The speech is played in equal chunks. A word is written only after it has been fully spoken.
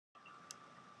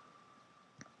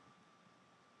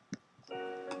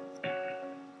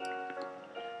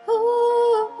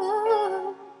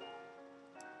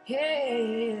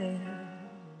Yeah.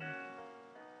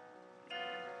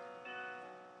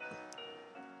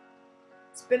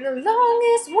 It's been the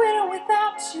longest winter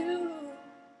without you.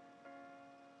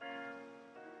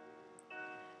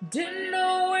 Didn't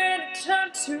know where to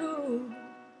turn to.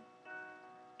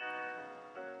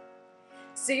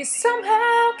 See,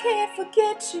 somehow can't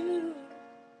forget you.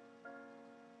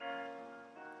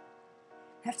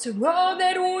 After all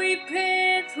that we've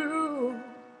been through,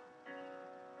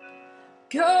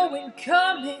 going,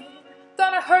 coming,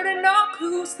 thought I heard enough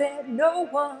clues that no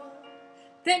one,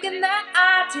 thinking that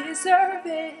I deserve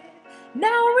it. Now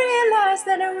I realize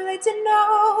that I really didn't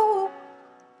know.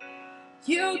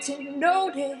 You didn't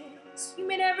notice. You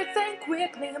made everything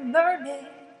quickly. I'm learning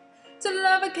to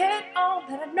love again. All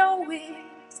that I know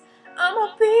is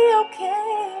I'ma be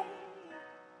okay.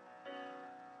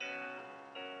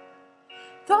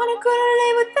 Thought I couldn't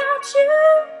live without you.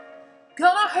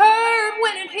 Gonna hurt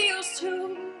when it heals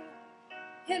too.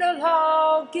 It'll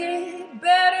all get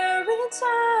better in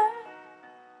time.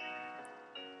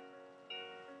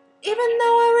 Even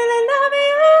though I really love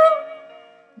you,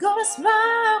 gonna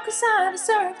smile 'cause I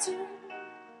deserve to.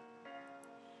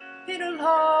 It'll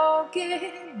all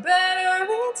get better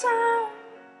in time.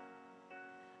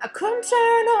 I couldn't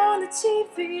turn on the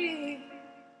TV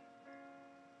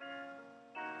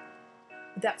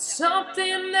without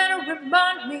something that'll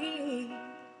remind me.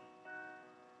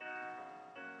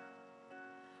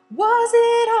 Was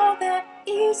it all that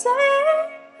easy?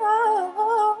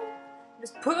 Oh,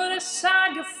 just put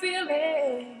aside your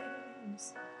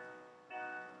feelings.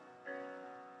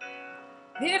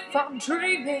 If I'm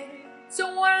dreaming,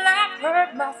 someone like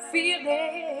hurt my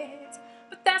feelings.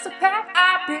 But that's a path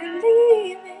I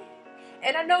believe in,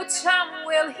 and I know time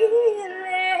will heal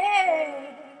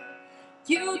it.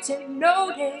 You didn't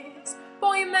notice,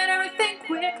 boy, you made everything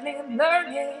quickly. I'm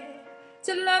learning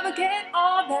to love again.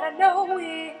 All that I know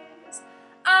is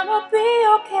I'ma be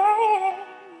okay.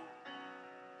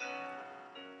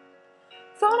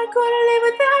 Thought I couldn't live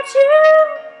without you.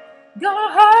 Gonna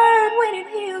hurt when it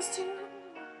heals too.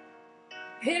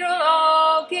 It'll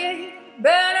all get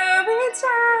better in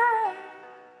time.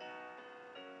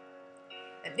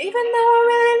 And even though I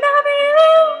really love you,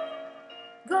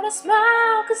 gonna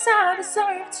smile 'cause I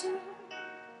deserve to.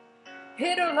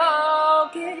 It'll all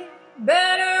get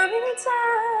better in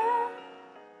time.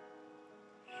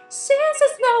 Since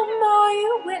there's no more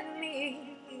you and me,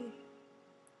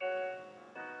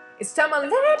 it's time I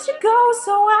let you go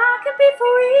so I can be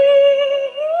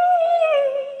free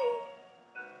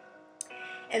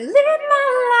and live my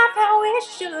life how it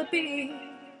should be.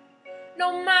 No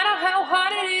matter how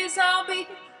hard it is, I'll be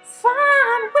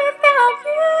fine without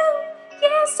you.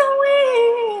 Yes, I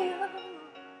will.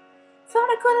 Thought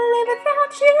I couldn't live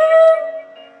without you.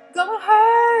 Gonna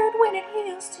hurt when it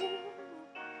heals too.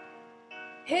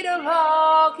 It'll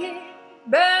all get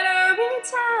better in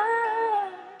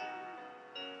time.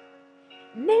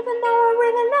 And even though I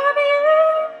really love you,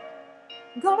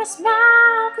 gonna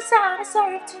smile 'cause I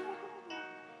deserve to.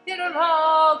 It'll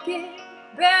all get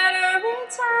better in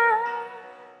time.